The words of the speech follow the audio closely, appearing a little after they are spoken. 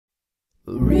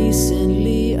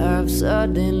Recently I've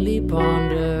suddenly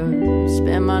pondered,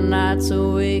 spent my nights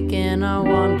awake and I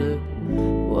wonder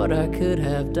what I could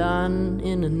have done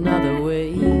in another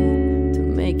way to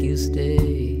make you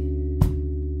stay.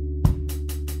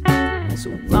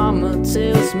 So mama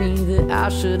tells me that I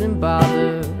shouldn't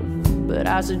bother, but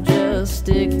I should just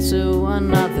stick to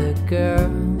another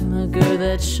girl, a girl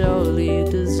that surely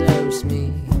deserves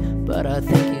me, but I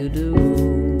think you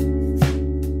do.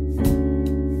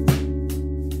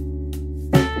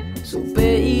 So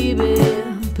baby,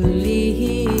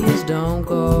 please don't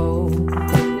go.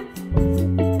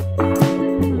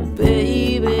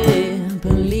 Baby,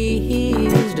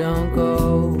 please don't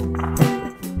go.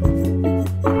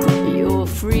 You're a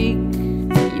freak,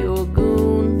 you're a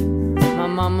goon. My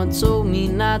mama told me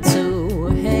not to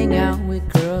hang out with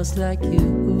girls like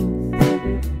you.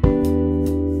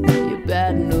 You're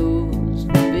bad news,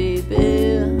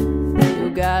 baby. You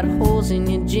got holes in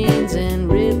your jeans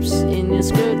and rips in your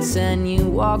skirts, and you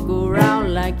walk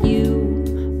around like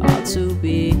you ought to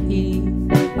be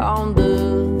on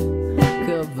the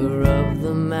cover of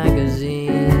the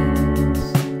magazines.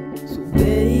 So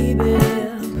baby,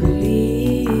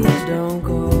 please don't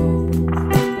go.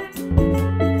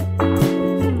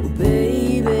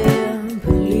 Baby,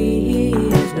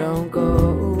 please don't go.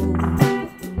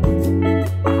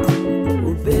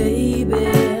 Baby,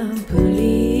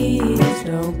 please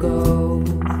don't go.